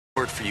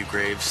word for you,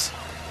 Graves.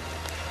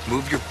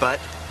 Move your butt,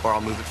 or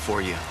I'll move it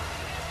for you.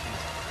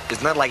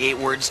 Isn't that like 8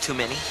 words too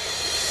many?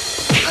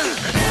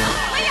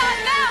 Leon,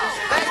 no!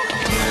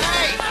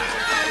 Hey!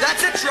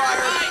 That's it,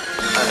 Dryer!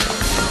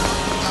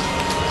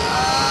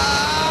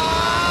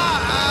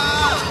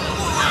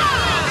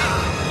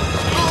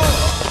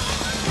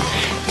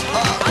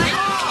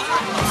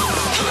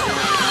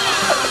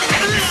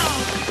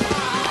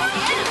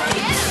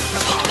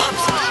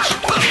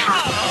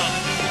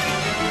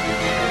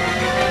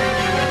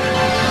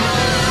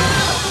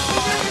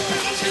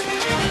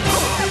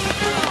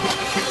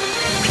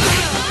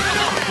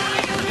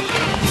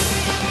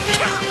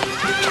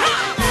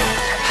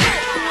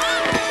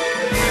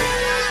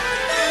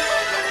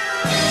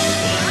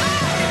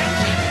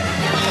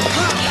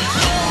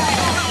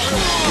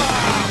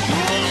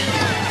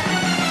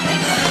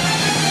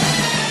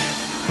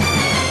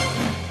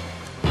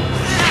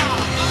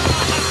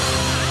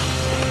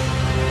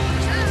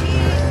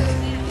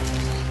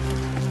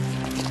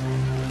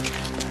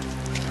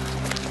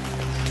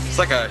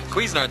 It's like a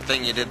Cuisinart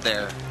thing you did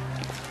there.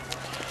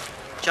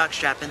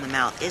 Jockstrap in the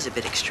mouth is a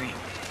bit extreme.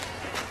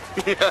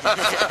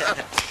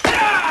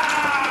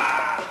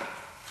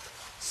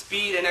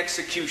 Speed and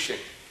execution.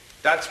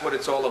 That's what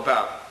it's all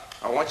about.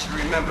 I want you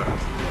to remember,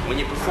 when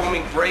you're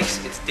performing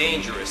breaks, it's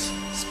dangerous.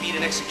 Speed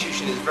and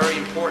execution is very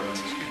important.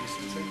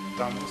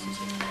 Don Wilson.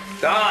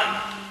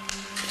 Don!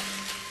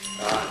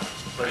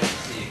 Pleasure to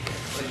see you.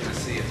 Pleasure to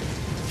see you.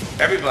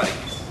 Everybody,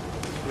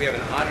 we have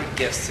an honored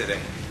guest today.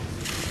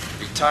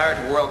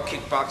 Retired world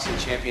kickboxing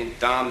champion,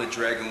 Dom the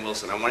Dragon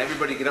Wilson. I want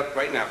everybody to get up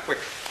right now, quick.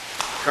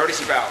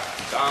 Courtesy bow.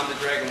 Dom the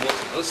Dragon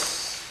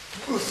Wilson.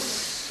 Good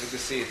to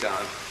see you,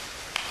 Dom.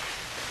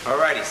 All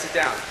righty, sit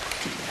down.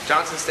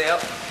 Johnson, stay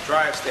up.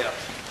 Dryer, stay up.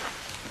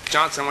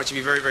 Johnson, I want you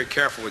to be very, very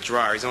careful with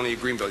Dryer. He's only a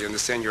green belt. You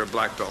understand you're a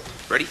black belt.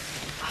 Ready?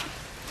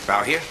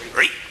 Bow here.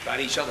 Ready? Bow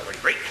to each other. Ready?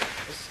 Ready?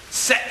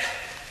 Set.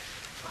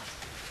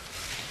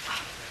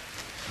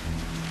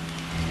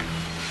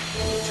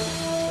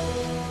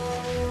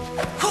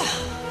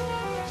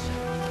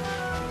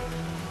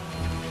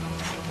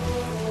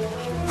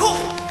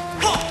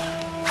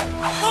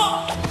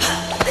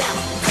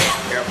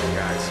 Careful,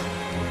 guys.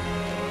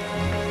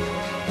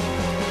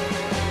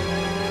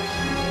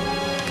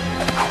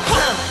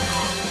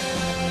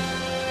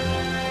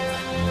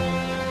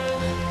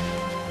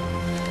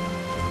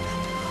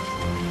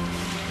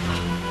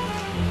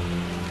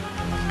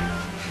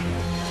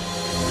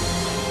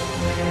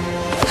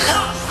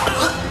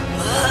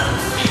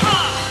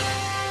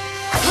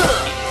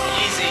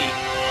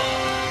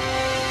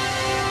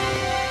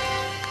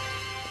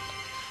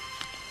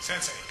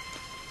 Sensei,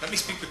 let me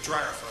speak with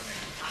Dryer for a minute.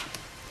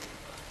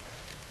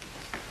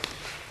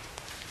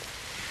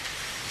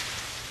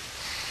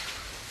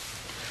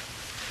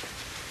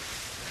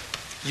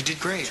 You did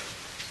great.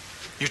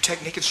 Your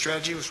technique and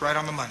strategy was right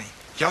on the money.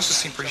 You also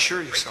seem pretty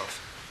sure of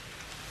yourself.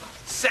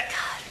 Set.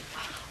 God,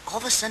 all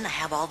of a sudden I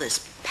have all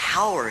this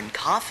power and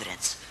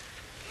confidence.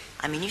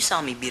 I mean, you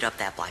saw me beat up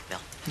that black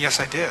belt. Yes,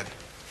 I did.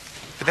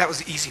 But that was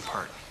the easy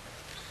part.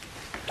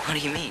 What do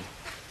you mean?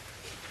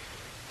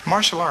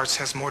 Martial arts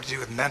has more to do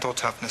with mental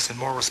toughness and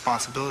more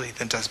responsibility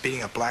than does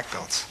beating up black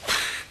belts.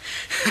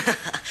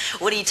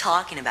 What are you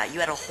talking about? You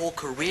had a whole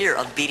career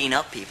of beating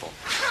up people.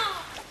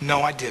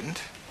 No, I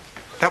didn't.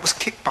 That was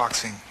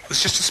kickboxing. It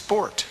was just a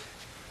sport.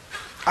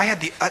 I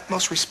had the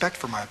utmost respect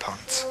for my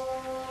opponents.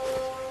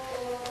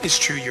 It's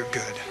true you're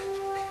good.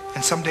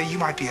 And someday you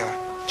might be a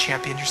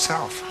champion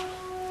yourself.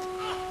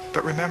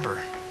 But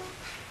remember,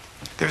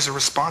 there's a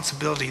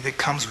responsibility that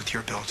comes with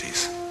your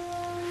abilities.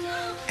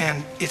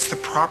 And it's the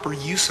proper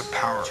use of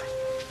power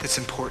that's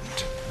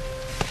important.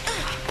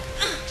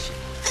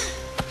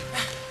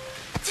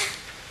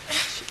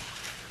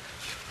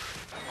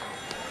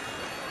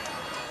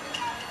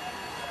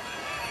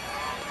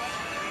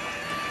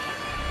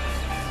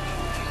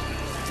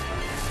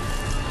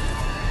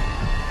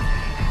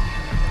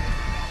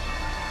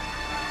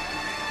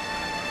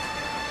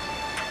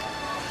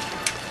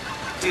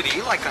 Dude, are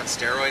you like on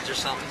steroids or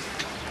something?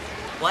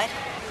 What?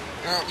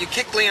 Well, you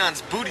kicked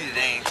Leon's booty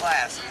today in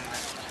class.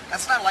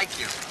 That's not like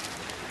you.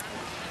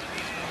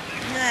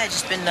 Nah, I've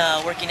just been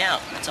working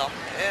out, that's all.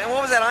 And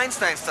what was that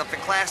Einstein stuff in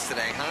class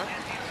today, huh?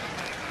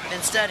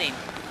 Been studying.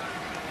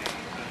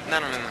 No.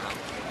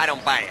 I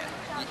don't buy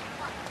it.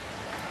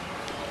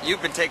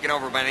 You've been taken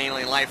over by an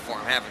alien life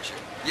form, haven't you?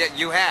 Yeah,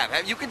 you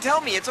have. You can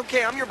tell me. It's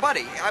okay. I'm your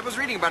buddy. I was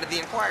reading about it in the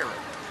Inquirer.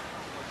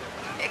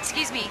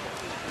 Excuse me.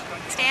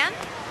 Stan?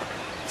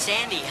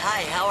 Sandy,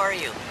 hi, how are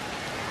you?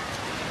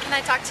 Can I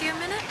talk to you a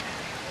minute?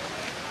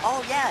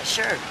 Oh, yeah,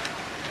 sure.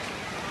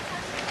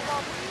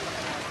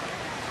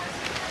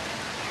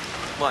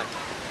 What?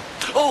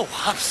 Oh,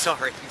 I'm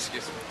sorry.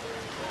 Excuse me.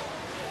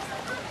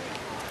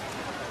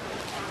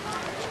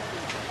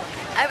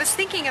 I was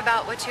thinking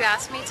about what you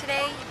asked me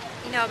today.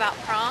 You know, about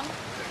prom.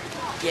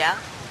 Yeah?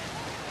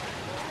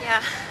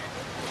 Yeah.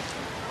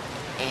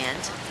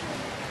 And?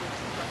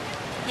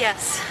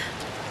 Yes.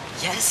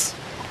 Yes?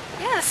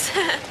 Yes.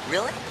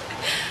 Really?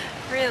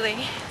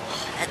 Really.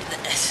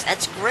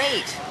 That's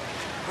great.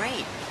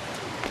 Great.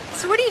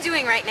 So what are you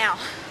doing right now?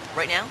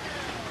 Right now?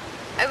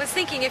 I was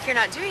thinking if you're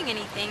not doing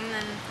anything,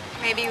 then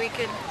maybe we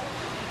could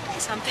do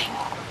something.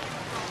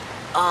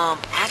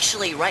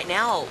 Actually, right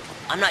now,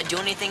 I'm not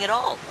doing anything at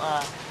all.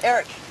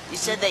 Eric, you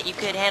said that you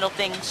could handle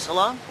things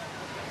alone?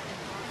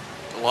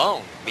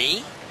 Alone?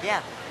 Me?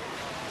 Yeah.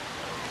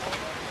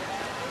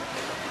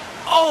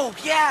 Oh,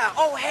 yeah.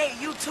 Oh, hey,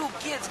 you two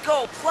kids,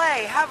 go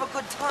play. Have a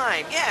good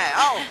time. Yeah,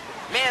 I'll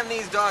man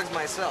these dogs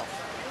myself.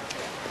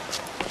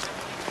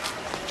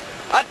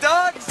 Hot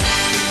dogs?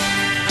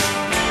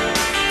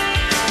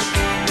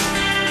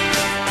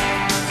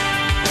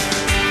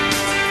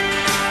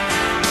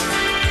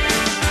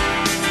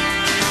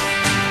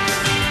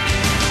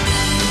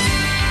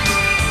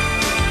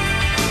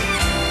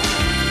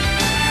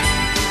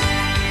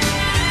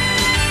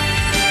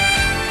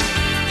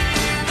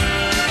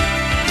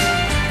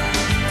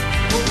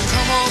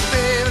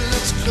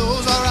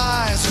 Close our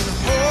eyes and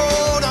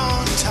hold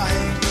on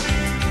tight.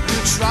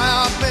 We'll try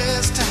our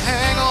best to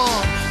hang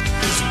on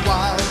this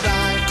wild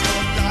ride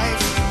called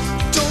life.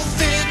 Don't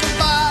think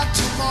about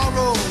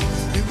tomorrow,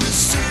 it will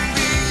soon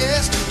be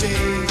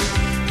yesterday.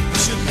 We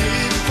should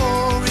live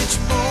for each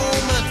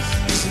moment,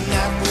 isn't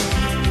that what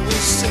people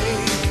say?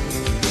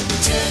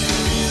 10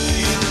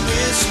 million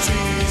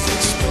mysteries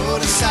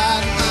explode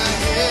inside my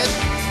head.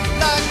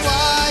 Like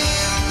why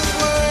in the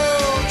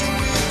world you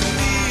with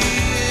me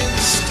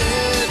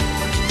instead?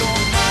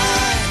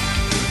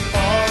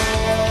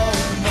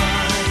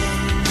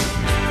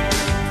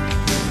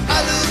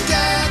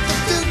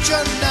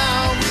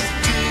 Now with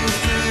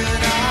different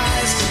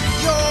eyes,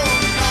 you're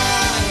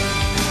mine,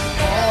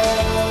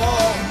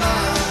 all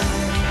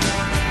mine,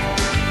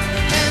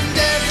 and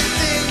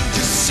everything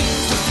just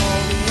seems to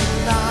fall in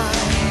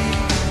line.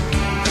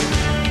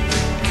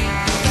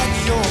 That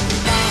you're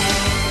mine.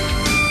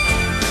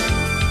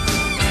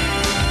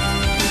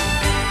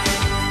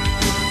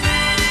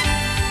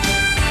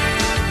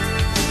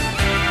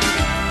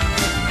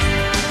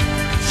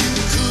 You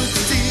could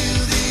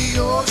feel the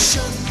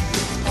ocean.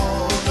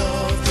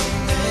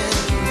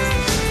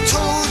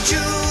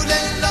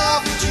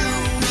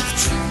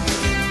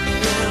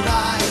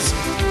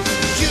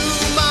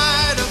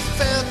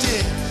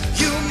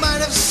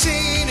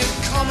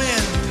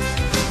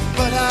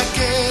 But I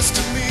guess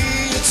to me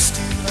it's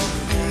still a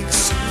big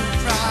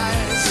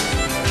surprise.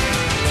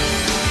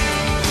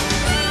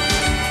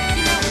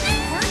 You know,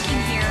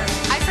 working here,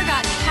 I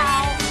forgot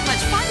how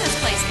much fun this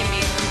place can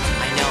be.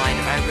 I know, I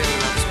really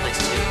love this place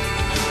too.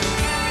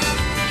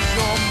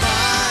 You're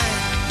mine,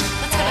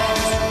 Let's go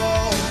to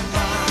all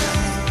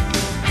mine.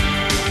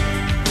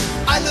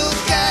 I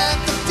look at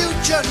the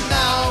future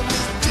now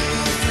with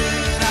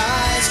different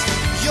eyes.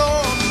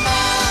 You're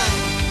mine,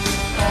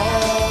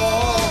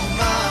 all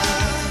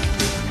mine.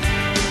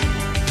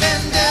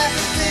 And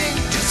everything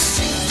just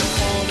seems to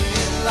fall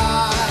in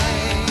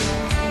line.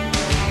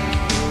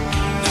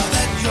 Now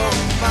that you're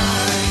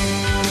mine.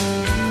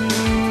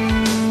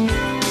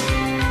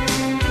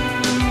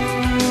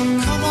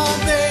 Come on,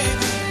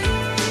 baby,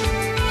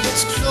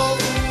 let's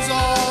close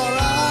our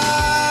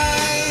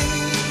eyes.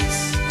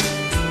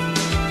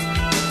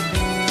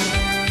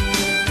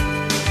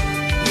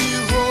 We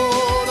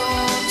hold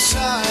on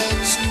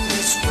tight to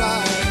this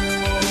ride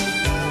called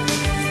life.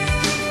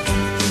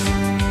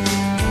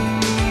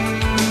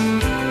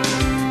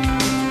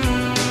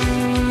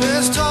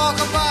 Let's talk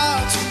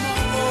about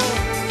tomorrow.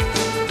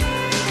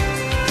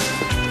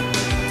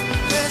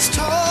 Let's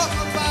talk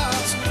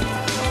about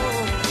tomorrow.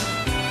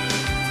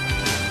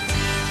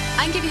 I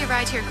can give you a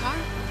ride to your car.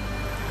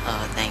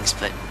 Thanks,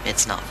 but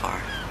it's not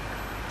far.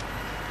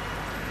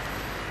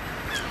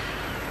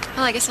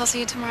 Well, I guess I'll see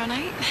you tomorrow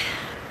night.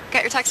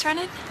 Got your text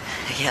running?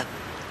 Yep.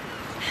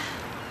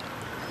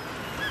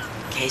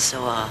 Okay,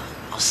 so,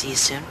 I'll see you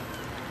soon.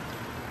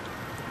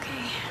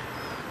 Okay.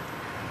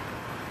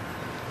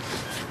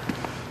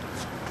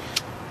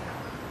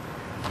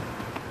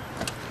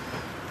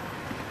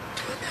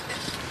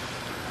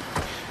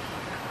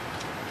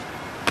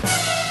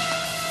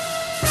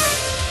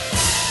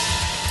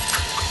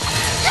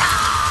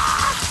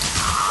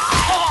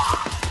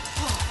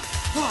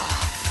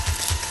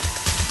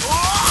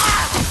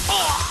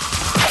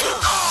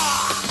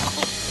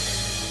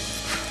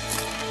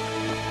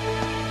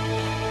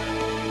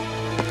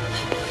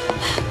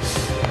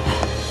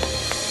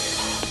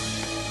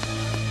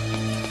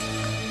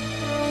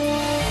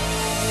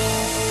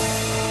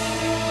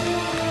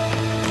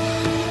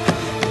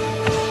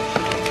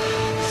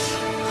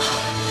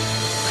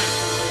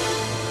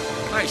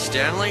 Hi,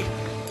 Stanley.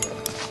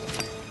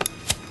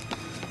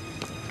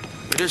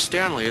 It is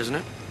Stanley, isn't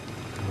it?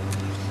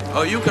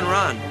 Oh, you can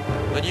run,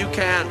 but you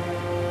can't.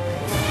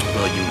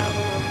 Well, you know.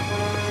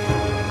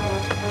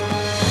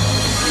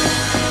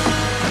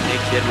 Hey,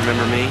 kid,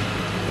 remember me?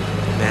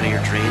 Man of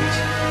your dreams?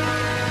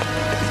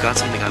 You've got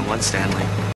something I want, Stanley.